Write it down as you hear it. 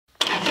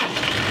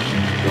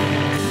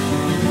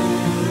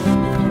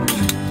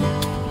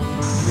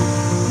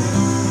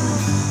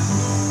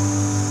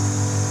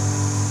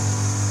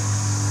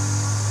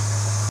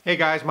Hey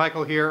guys,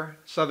 Michael here,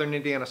 Southern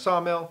Indiana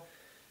Sawmill.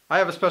 I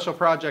have a special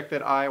project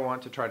that I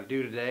want to try to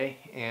do today,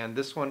 and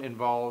this one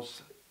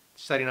involves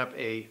setting up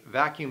a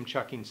vacuum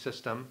chucking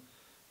system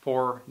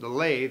for the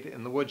lathe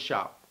in the wood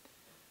shop.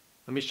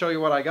 Let me show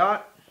you what I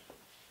got.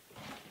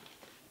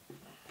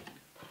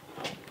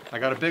 I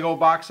got a big old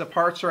box of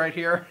parts right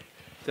here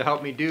to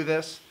help me do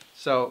this.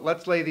 So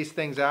let's lay these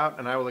things out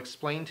and I will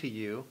explain to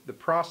you the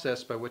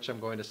process by which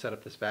I'm going to set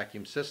up this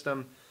vacuum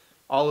system,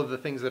 all of the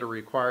things that are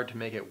required to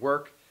make it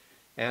work.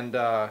 And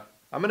I'm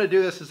going to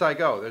do this as I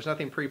go. There's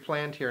nothing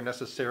pre-planned here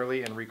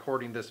necessarily in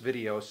recording this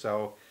video,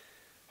 so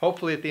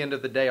hopefully at the end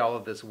of the day all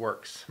of this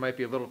works. Might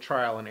be a little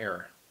trial and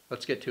error.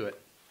 Let's get to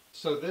it.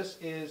 So this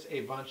is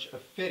a bunch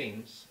of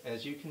fittings,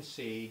 as you can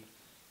see,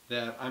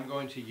 that I'm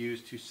going to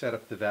use to set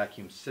up the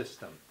vacuum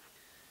system.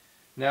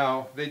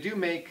 Now, they do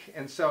make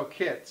and sell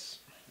kits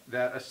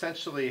that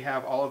essentially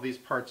have all of these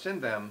parts in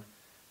them,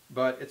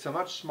 but it's a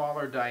much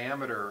smaller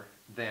diameter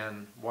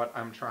than what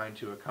I'm trying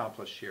to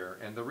accomplish here.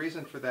 And the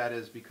reason for that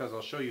is because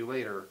I'll show you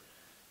later,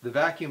 the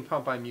vacuum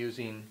pump I'm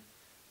using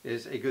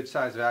is a good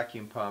size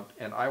vacuum pump,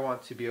 and I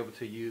want to be able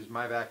to use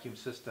my vacuum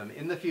system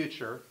in the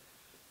future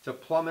to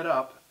plumb it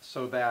up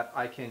so that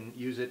I can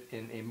use it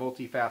in a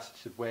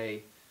multifaceted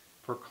way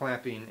for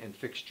clamping and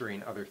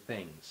fixturing other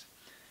things.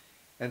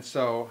 And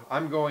so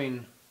I'm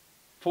going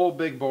full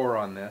big bore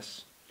on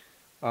this.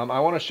 I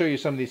want to show you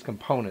some of these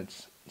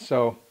components.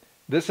 So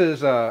this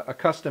is a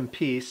custom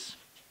piece.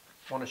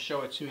 I want to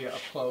show it to you up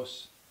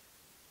close.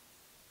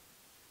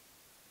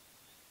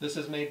 This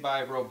is made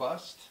by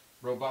Robust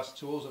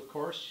Tools, of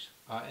course.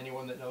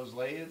 Anyone that knows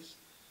lathes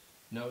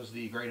knows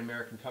the great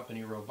American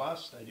company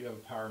Robust. I do have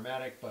a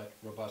Powermatic, but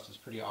Robust is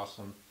pretty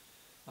awesome.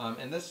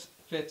 And this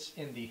fits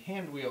in the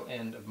hand wheel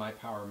end of my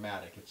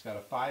Powermatic. It's got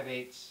a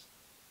 5/8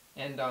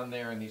 end on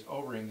there, and these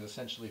O-rings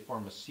essentially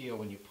form a seal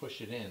when you push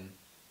it in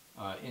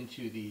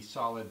into the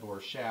solid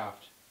bore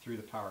shaft through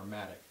the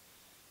Powermatic.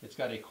 It's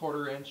got a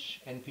 1/4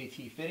 inch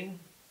NPT fitting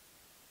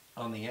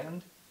on the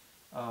end.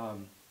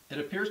 It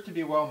appears to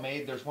be well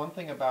made. There's one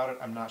thing about it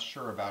I'm not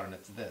sure about, and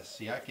it's this.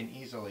 See, I can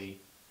easily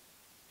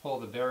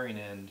pull the bearing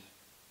end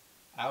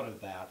out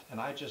of that,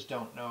 and I just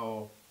don't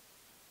know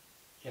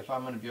if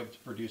I'm going to be able to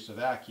produce a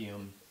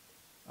vacuum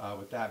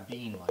with that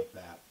being like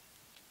that.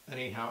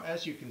 Anyhow,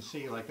 as you can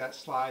see, like that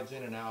slides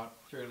in and out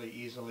fairly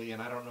easily,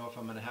 and I don't know if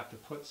I'm going to have to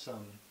put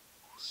some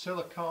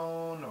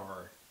silicone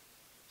or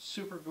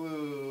super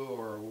glue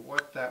or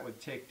what that would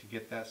take to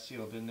get that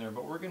sealed in there,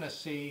 but we're going to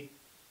see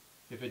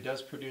if it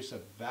does produce a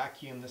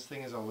vacuum. This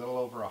thing is a little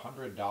over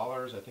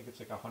 $100. I think it's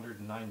like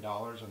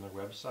 $109 on their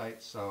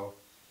website, so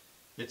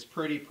it's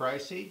pretty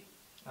pricey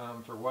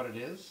for what it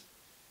is,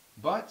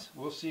 but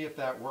we'll see if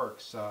that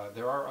works.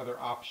 There are other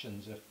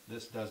options if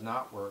this does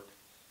not work,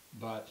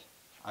 but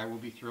I will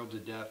be thrilled to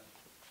death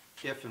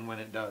if and when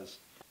it does.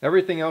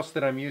 Everything else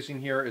that I'm using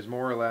here is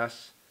more or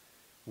less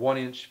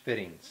 1-inch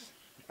fittings.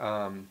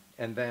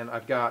 And then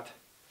I've got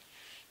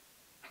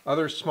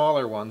other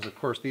smaller ones. Of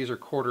course, these are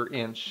 1/4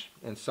 inch,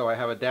 and so I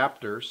have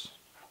adapters.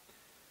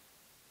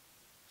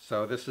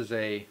 So this is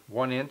a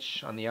 1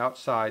 inch on the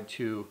outside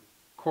to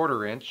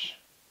 1/4 inch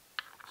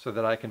so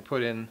that I can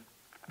put in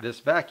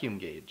this vacuum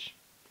gauge.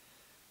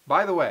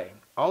 By the way,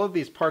 all of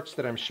these parts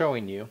that I'm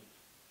showing you,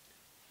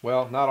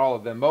 well, not all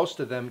of them,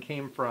 most of them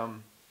came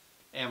from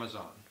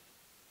Amazon,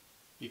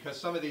 because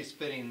some of these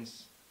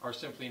fittings are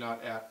simply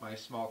not at my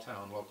small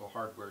town local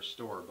hardware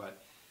store, but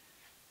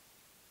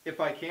if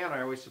I can,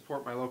 I always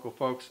support my local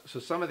folks. So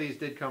some of these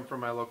did come from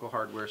my local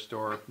hardware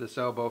store. This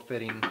elbow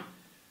fitting,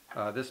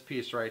 this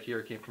piece right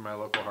here came from my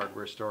local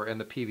hardware store, and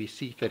the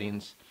PVC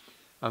fittings.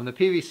 The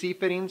PVC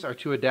fittings are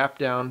to adapt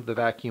down the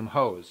vacuum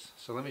hose.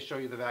 So let me show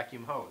you the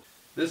vacuum hose.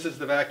 This is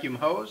the vacuum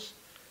hose.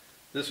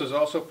 This was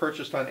also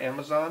purchased on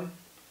Amazon.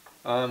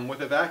 With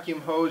a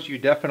vacuum hose, you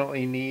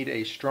definitely need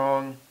a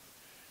strong,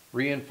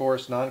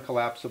 reinforced,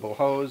 non-collapsible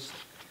hose.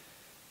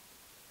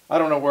 I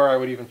don't know where I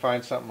would even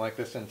find something like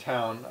this in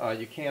town.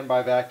 You can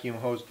buy vacuum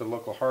hose at the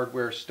local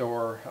hardware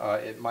store.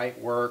 It might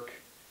work.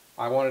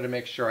 I wanted to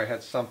make sure I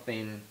had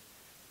something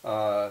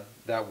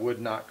that would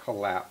not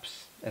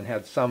collapse and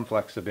had some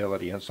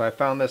flexibility. And so I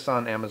found this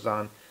on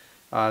Amazon.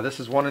 This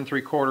is 1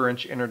 3/4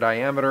 inch inner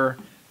diameter.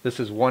 This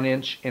is 1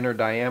 inch inner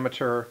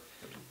diameter.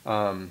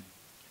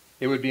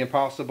 It would be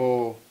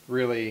impossible,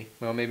 really,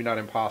 well, maybe not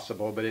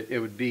impossible, but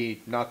it would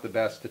be not the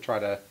best to try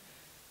to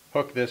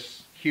hook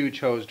this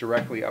huge hose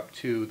directly up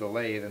to the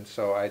lathe, and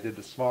so I did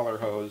the smaller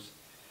hose.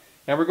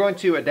 And we're going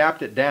to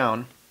adapt it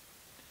down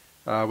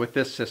with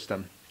this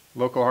system.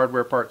 Local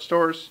hardware part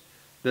stores,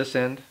 this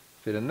end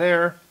fit in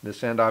there,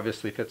 this end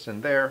obviously fits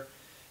in there,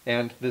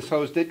 and this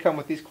hose did come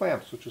with these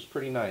clamps, which was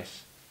pretty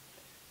nice.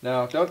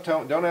 Now,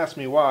 don't ask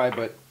me why,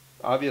 but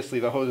obviously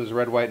the hose is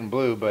red, white, and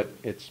blue, but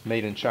it's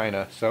made in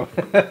China, so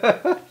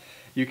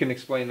you can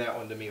explain that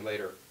one to me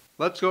later.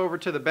 Let's go over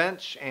to the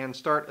bench and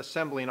start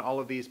assembling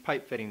all of these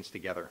pipe fittings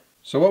together.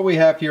 So what we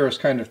have here is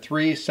kind of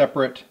 3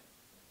 separate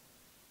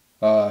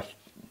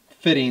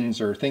fittings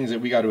or things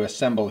that we got to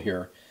assemble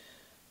here.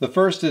 The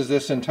first is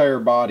this entire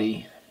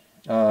body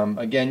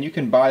Again, you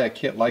can buy a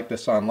kit like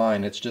this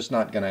online. It's just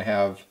not going to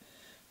have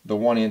the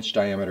 1-inch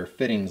diameter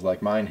fittings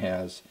like mine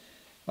has.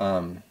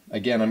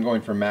 Again, I'm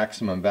going for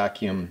maximum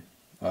vacuum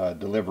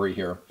delivery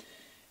here.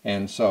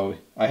 And so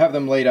I have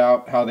them laid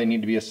out how they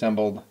need to be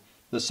assembled.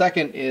 The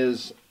second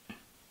is,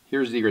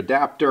 here's the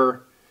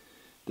adapter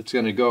that's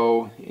going to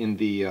go in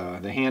the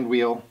hand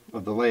wheel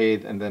of the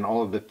lathe, and then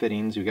all of the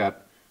fittings. You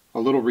got a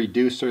little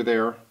reducer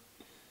there,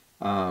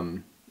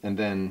 and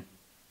then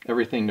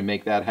everything to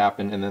make that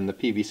happen, and then the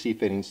PVC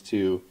fittings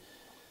to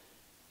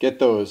get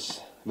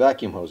those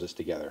vacuum hoses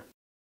together.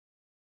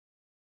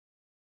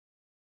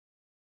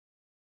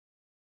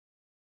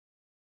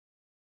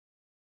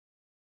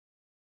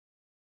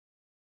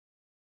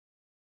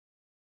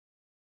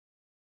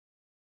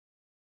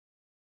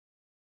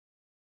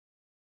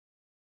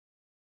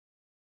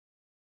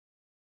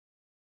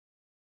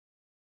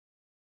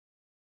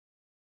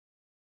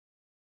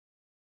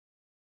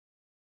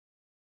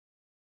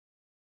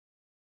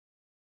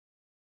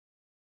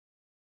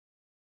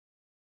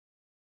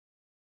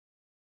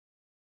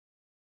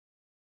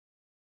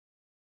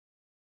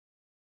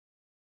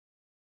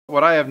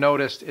 What I have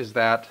noticed is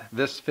that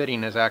this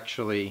fitting is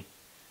actually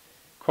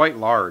quite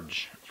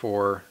large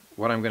for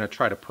what I'm going to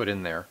try to put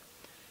in there.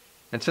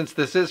 And since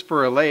this is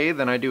for a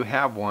lathe, and I do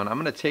have one, I'm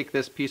going to take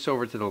this piece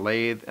over to the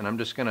lathe and I'm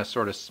just going to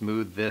sort of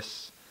smooth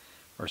this,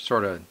 or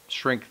sort of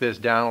shrink this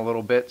down a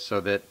little bit so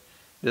that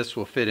this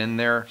will fit in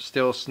there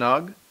still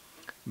snug.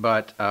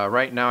 But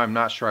right now I'm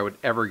not sure I would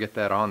ever get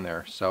that on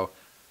there. So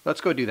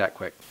let's go do that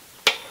quick.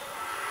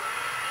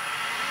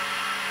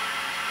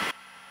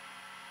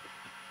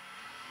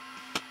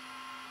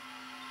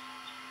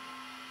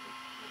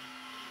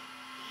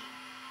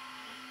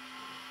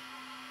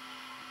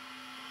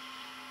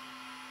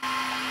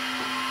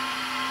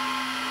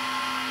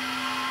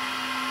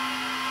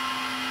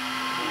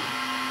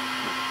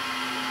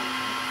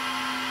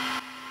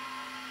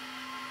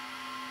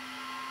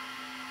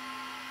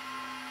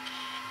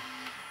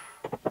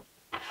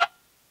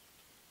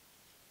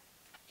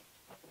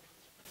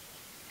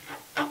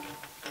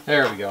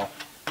 There we go.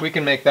 We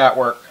can make that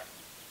work.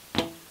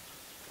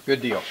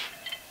 Good deal.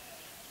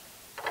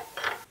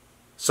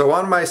 So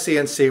on my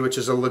CNC, which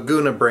is a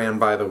Laguna brand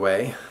by the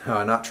way,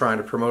 not trying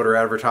to promote or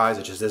advertise,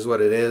 it just is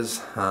what it is.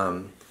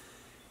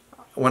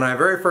 When I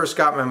very first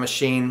got my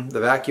machine, the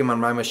vacuum on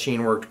my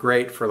machine worked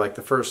great for like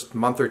the first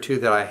month or two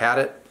that I had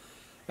it.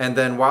 And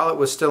then while it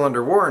was still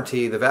under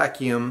warranty, the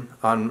vacuum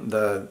on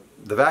the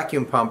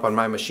vacuum pump on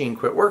my machine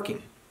quit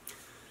working.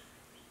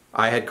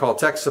 I had called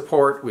tech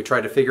support, we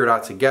tried to figure it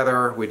out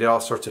together, we did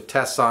all sorts of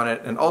tests on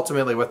it, and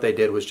ultimately what they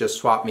did was just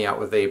swap me out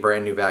with a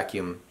brand new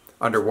vacuum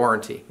under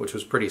warranty, which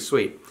was pretty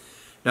sweet.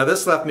 Now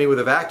this left me with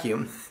a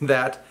vacuum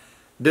that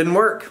didn't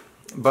work,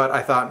 but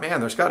I thought, man,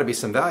 there's got to be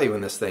some value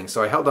in this thing.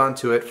 So I held on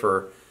to it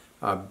for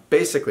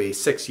basically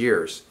 6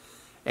 years.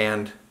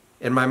 And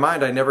in my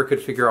mind I never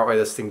could figure out why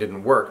this thing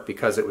didn't work,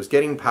 because it was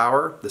getting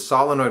power, the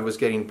solenoid was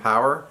getting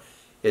power,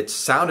 it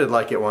sounded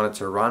like it wanted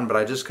to run, but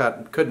I just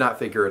could not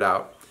figure it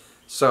out.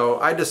 So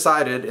I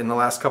decided in the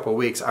last couple of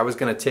weeks I was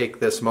going to take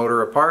this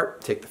motor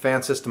apart, take the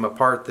fan system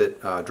apart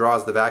that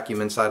draws the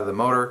vacuum inside of the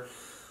motor.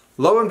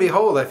 Lo and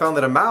behold, I found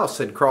that a mouse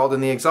had crawled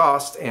in the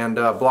exhaust and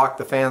blocked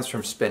the fans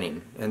from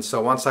spinning. And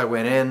so once I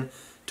went in,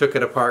 took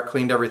it apart,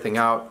 cleaned everything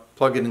out,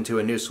 plugged it into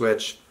a new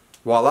switch,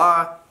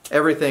 voila,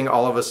 everything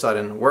all of a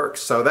sudden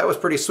works. So that was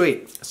pretty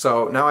sweet.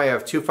 So now I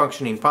have 2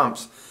 functioning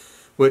pumps,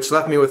 which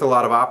left me with a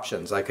lot of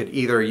options. I could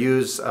either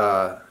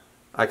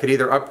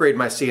upgrade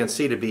my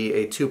CNC to be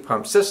a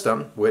 2-pump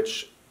system,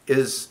 which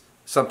is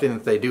something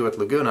that they do with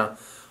Laguna,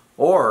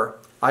 or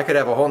I could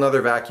have a whole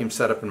nother vacuum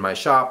set up in my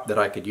shop that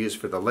I could use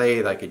for the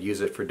lathe. I could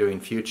use it for doing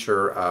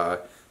future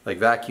like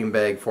vacuum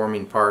bag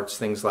forming parts,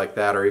 things like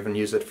that, or even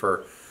use it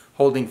for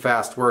holding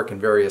fast work and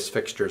various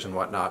fixtures and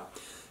whatnot.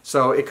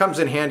 So it comes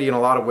in handy in a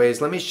lot of ways.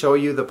 Let me show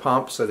you the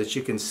pump so that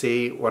you can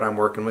see what I'm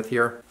working with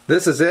here.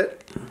 This is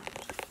it.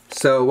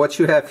 So what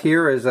you have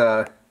here is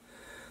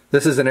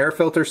this is an air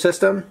filter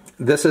system.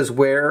 This is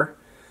where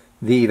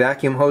the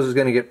vacuum hose is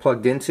going to get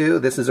plugged into.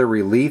 This is a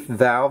relief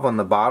valve on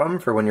the bottom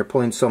for when you're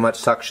pulling so much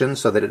suction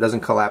so that it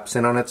doesn't collapse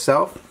in on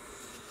itself.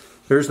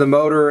 There's the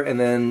motor, and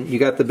then you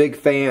got the big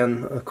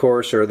fan, of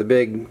course, or the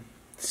big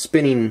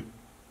spinning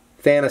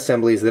fan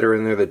assemblies that are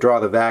in there that draw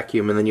the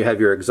vacuum, and then you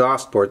have your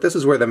exhaust port. This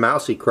is where the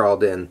mousey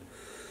crawled in,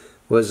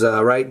 was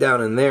right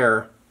down in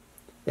there,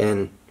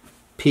 and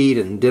peed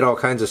and did all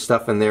kinds of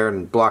stuff in there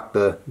and blocked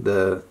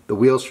the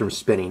wheels from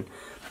spinning.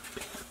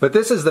 But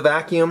this is the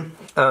vacuum.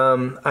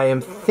 I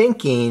am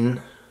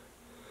thinking,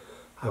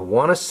 I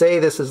want to say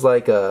this is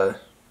like a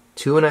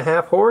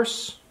 2.5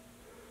 horse,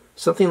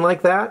 something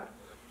like that.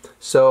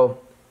 So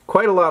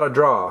quite a lot of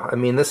draw. I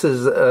mean, this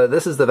is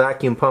the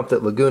vacuum pump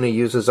that Laguna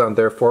uses on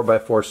their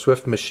 4x4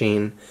 Swift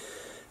machine,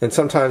 and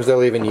sometimes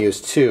they'll even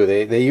use 2.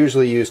 They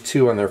usually use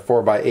 2 on their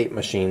 4x8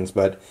 machines,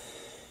 but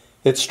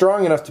it's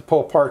strong enough to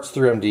pull parts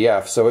through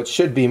MDF, so it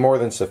should be more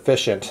than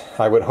sufficient,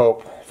 I would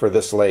hope, for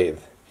this lathe.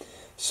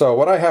 So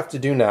what I have to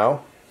do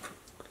now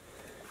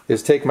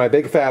is take my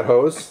big fat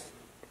hose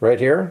right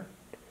here,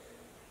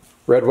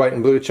 red, white,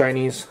 and blue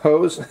Chinese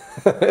hose.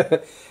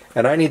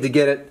 And I need to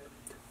get it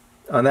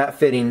on that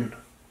fitting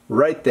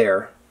right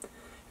there.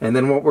 And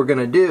then what we're going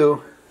to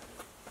do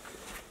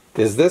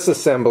is this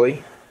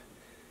assembly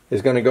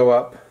is going to go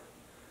up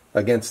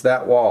against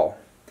that wall.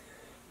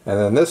 And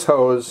then this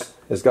hose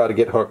has got to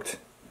get hooked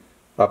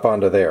up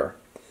onto there.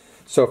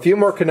 So a few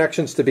more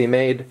connections to be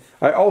made.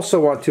 I also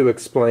want to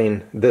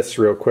explain this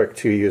real quick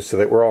to you so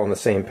that we're all on the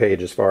same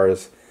page as far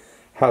as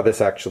how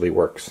this actually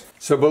works.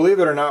 So believe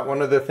it or not,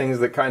 one of the things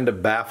that kind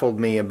of baffled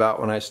me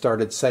about when I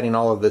started setting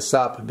all of this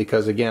up,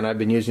 because again I've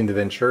been using the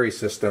Venturi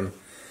system,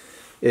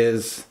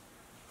 is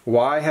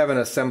why have an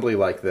assembly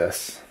like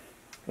this?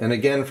 And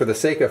again, for the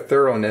sake of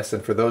thoroughness,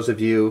 and for those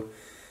of you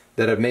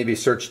that have maybe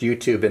searched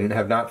YouTube and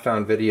have not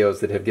found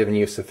videos that have given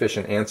you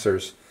sufficient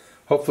answers,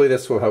 hopefully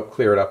this will help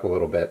clear it up a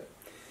little bit.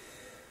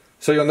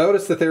 So you'll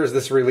notice that there's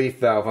this relief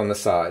valve on the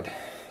side,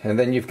 and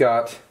then you've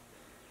got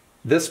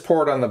this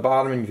port on the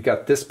bottom and you've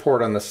got this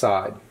port on the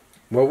side.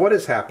 Well, what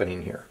is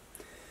happening here?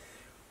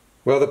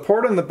 Well, the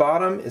port on the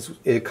bottom,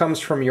 it comes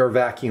from your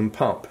vacuum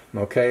pump.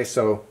 Okay,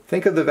 so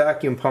think of the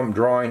vacuum pump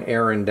drawing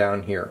air in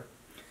down here.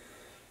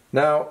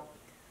 Now,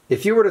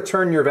 if you were to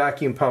turn your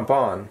vacuum pump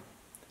on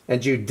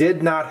and you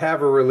did not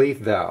have a relief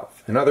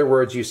valve, in other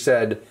words, you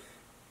said,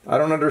 I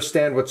don't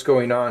understand what's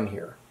going on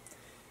here.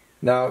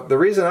 Now, the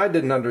reason I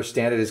didn't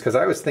understand it is because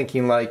I was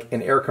thinking like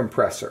an air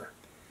compressor.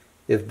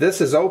 If this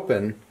is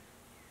open,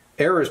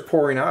 air is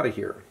pouring out of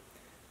here.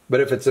 But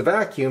if it's a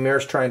vacuum, air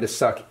is trying to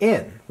suck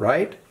in,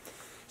 right?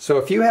 So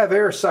if you have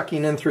air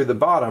sucking in through the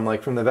bottom,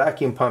 like from the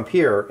vacuum pump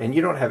here, and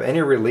you don't have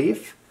any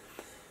relief,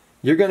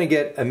 you're going to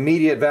get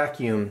immediate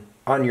vacuum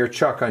on your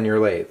chuck on your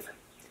lathe.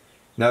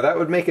 Now that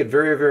would make it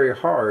very, very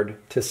hard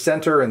to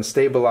center and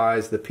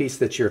stabilize the piece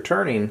that you're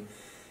turning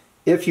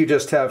if you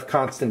just have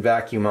constant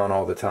vacuum on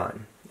all the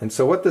time. And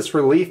so what this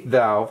relief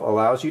valve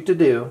allows you to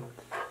do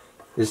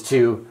is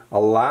to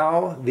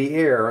allow the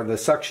air, the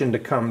suction, to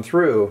come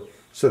through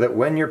so that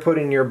when you're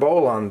putting your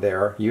bowl on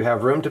there, you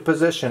have room to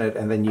position it,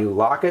 and then you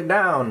lock it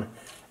down,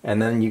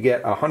 and then you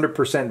get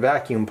 100%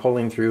 vacuum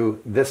pulling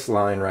through this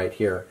line right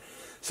here.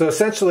 So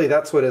essentially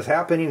that's what is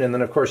happening, and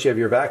then of course you have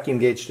your vacuum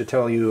gauge to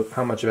tell you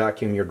how much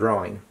vacuum you're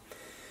drawing.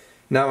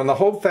 Now in the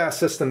hold fast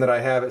system that I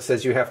have, it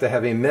says you have to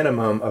have a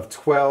minimum of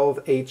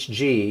 12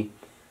 Hg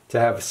to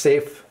have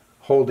safe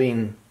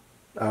holding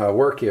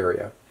work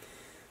area.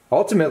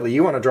 Ultimately,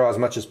 you want to draw as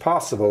much as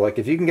possible. Like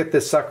if you can get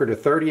this sucker to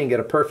 30 and get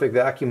a perfect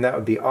vacuum, that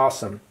would be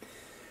awesome.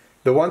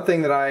 The one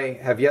thing that I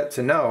have yet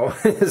to know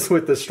is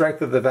with the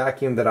strength of the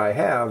vacuum that I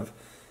have,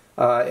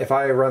 if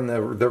I run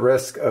the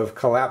risk of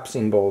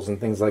collapsing bowls and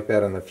things like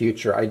that in the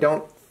future. I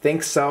don't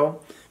think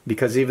so,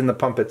 because even the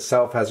pump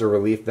itself has a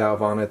relief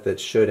valve on it that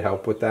should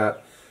help with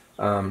that.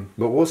 But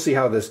we'll see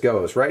how this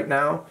goes. Right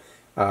now,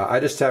 I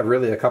just have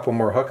really a couple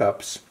more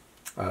hookups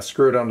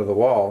screwed onto the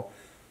wall,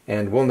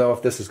 and we'll know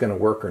if this is going to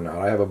work or not.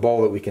 I have a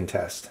bowl that we can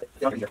test.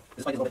 This mic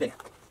is a little bit big.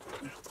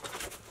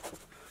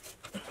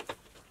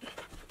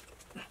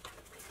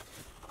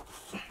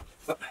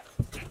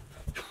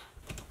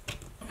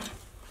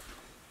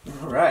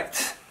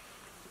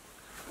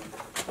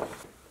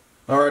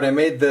 Alright, I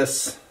made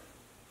this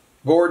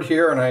board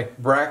here and I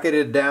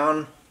bracketed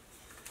down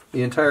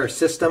the entire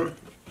system.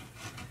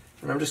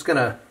 And I'm just going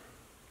to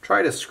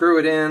try to screw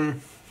it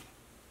in,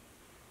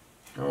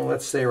 oh,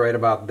 let's say right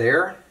about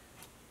there.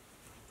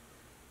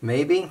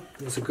 Maybe.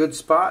 It's a good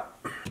spot.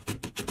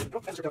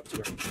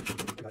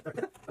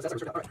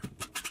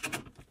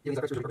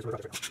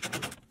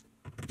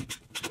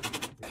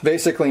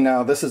 Basically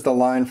now this is the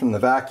line from the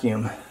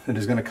vacuum that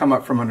is going to come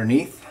up from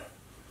underneath.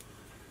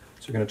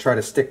 So we're going to try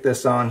to stick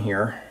this on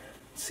here,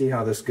 see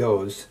how this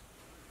goes.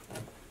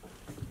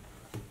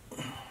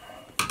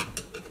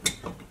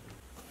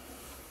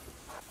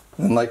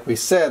 And like we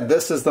said,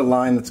 this is the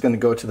line that's going to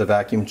go to the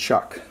vacuum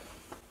chuck.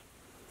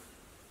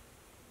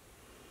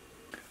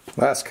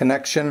 Last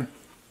connection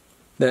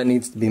that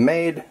needs to be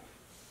made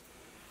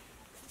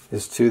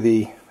is to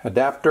the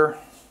adapter.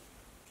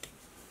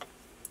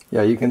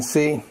 Yeah, you can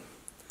see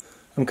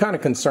I'm kind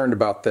of concerned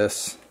about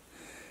this.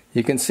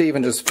 You can see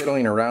even just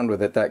fiddling around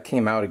with it, that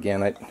came out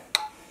again.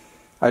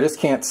 I just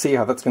can't see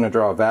how that's going to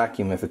draw a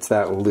vacuum if it's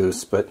that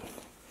loose, but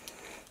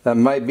that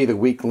might be the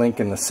weak link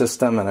in the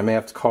system, and I may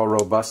have to call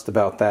Robust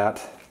about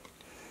that.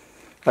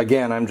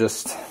 Again, I'm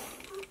just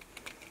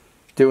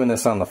doing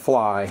this on the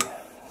fly,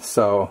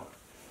 so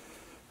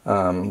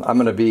I'm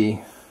going to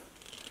be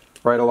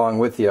right along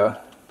with you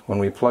when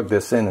we plug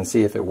this in and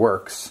see if it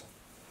works.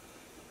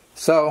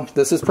 So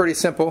this is pretty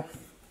simple.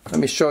 Let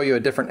me show you a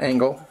different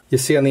angle. You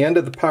see on the end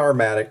of the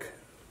Powermatic,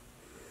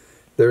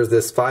 there's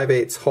this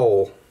 5/8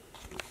 hole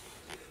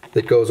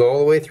that goes all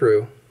the way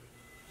through,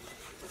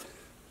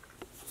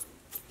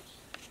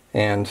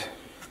 and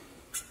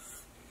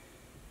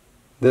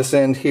this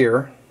end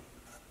here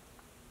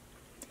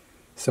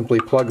simply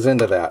plugs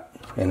into that,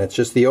 and it's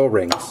just the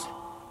O-rings.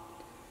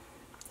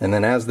 And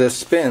then as this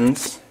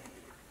spins,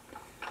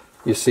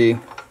 you see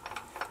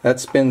that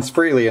spins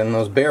freely, and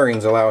those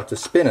bearings allow it to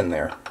spin in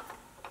there.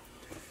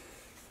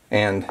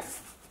 And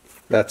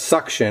that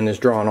suction is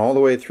drawn all the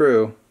way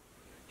through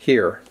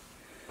here.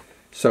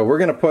 So we're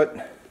going to put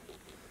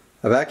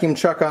a vacuum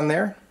chuck on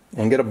there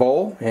and get a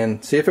bowl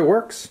and see if it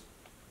works.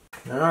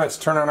 Alright, let's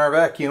turn on our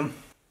vacuum.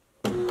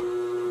 Good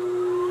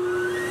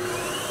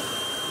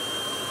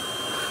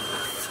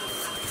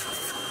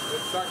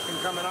suction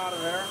coming out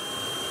of there.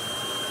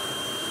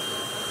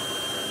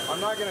 I'm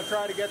not going to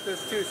try to get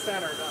this too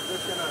centered. I'm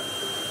just going to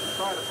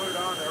try to put it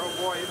on there. Oh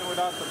boy, even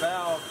without the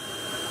valve,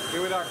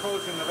 even without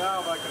closing the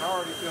valve, I can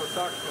already feel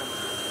suction.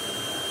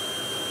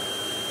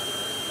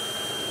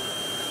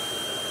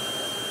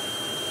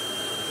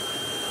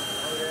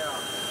 Oh yeah.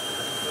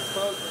 Let's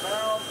close the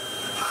valve.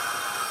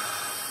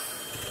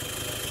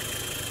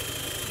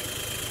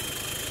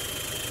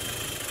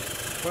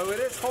 Well, it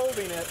is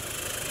holding it,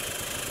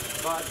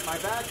 but my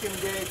vacuum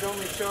gauge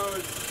only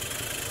shows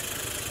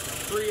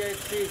 3/8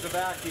 Gs of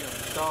vacuum,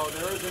 so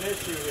there is an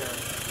issue here.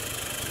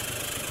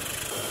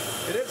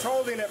 It is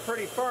holding it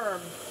pretty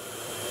firm,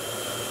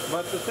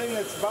 but the thing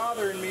that's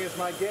bothering me is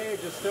my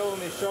gauge is still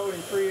only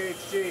showing 3/8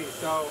 G.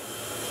 So,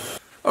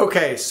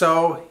 okay,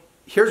 so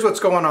here's what's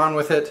going on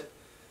with it.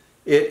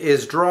 It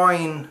is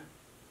drawing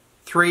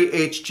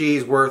 3/8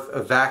 G's worth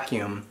of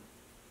vacuum.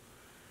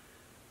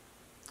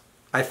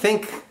 I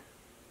think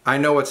I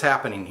know what's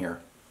happening here.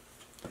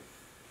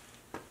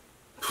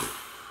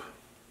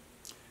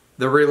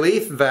 The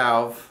relief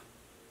valve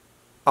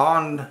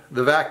on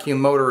the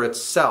vacuum motor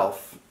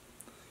itself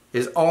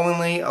is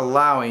only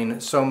allowing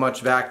so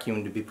much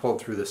vacuum to be pulled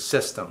through the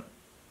system.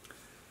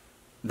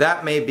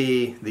 That may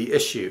be the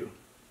issue.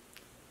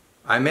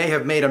 I may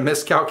have made a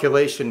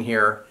miscalculation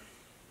here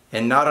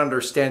and not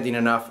understanding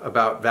enough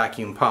about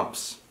vacuum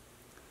pumps.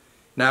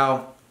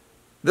 Now,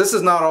 this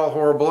is not all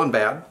horrible and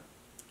bad.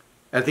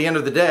 At the end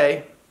of the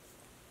day,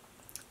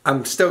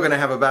 I'm still going to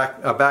have a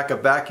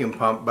backup vacuum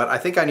pump, but I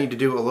think I need to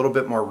do a little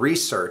bit more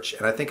research,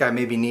 and I think I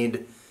maybe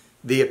need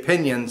the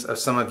opinions of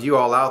some of you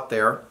all out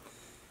there,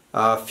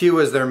 few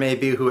as there may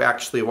be who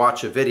actually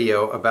watch a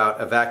video about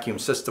a vacuum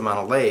system on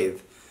a lathe,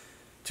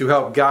 to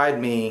help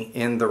guide me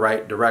in the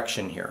right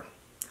direction here.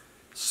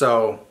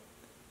 So,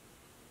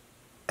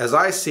 as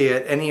I see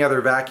it, any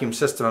other vacuum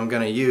system I'm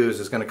going to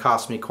use is going to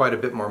cost me quite a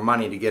bit more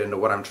money to get into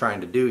what I'm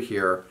trying to do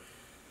here.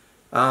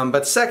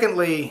 But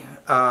secondly,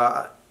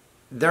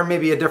 there may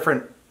be a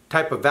different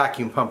type of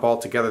vacuum pump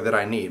altogether that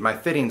I need. My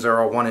fittings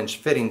are all 1-inch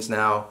fittings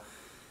now.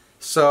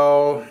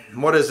 So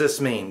what does this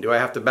mean? Do I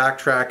have to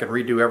backtrack and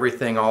redo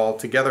everything all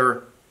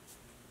together?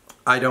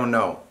 I don't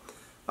know.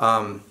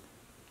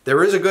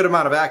 There is a good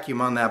amount of vacuum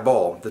on that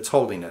bowl that's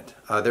holding it.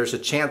 There's a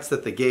chance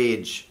that the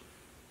gauge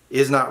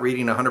is not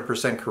reading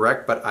 100%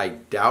 correct, but I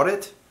doubt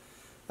it.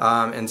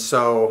 And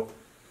so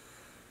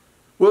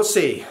we'll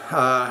see.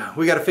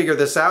 We got to figure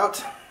this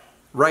out.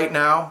 Right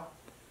now,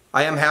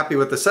 I am happy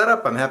with the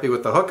setup, I'm happy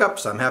with the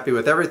hookups, I'm happy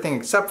with everything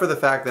except for the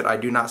fact that I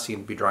do not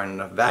seem to be drawing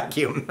enough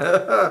vacuum.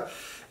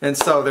 And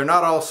so they're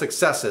not all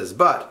successes,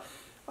 but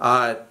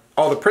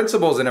all the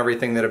principles and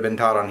everything that have been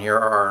taught on here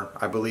are,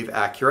 I believe,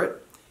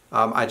 accurate.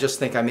 I just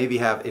think I maybe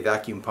have a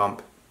vacuum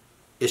pump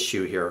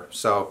issue here.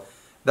 So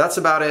that's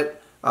about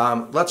it.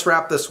 Let's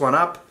wrap this one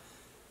up.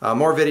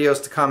 More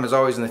videos to come as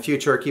always in the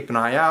future. Keep an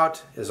eye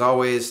out. As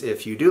always,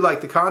 if you do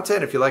like the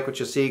content, if you like what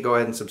you see, go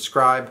ahead and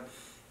subscribe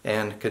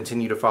and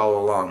continue to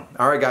follow along.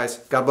 Alright guys,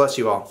 God bless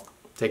you all.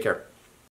 Take care.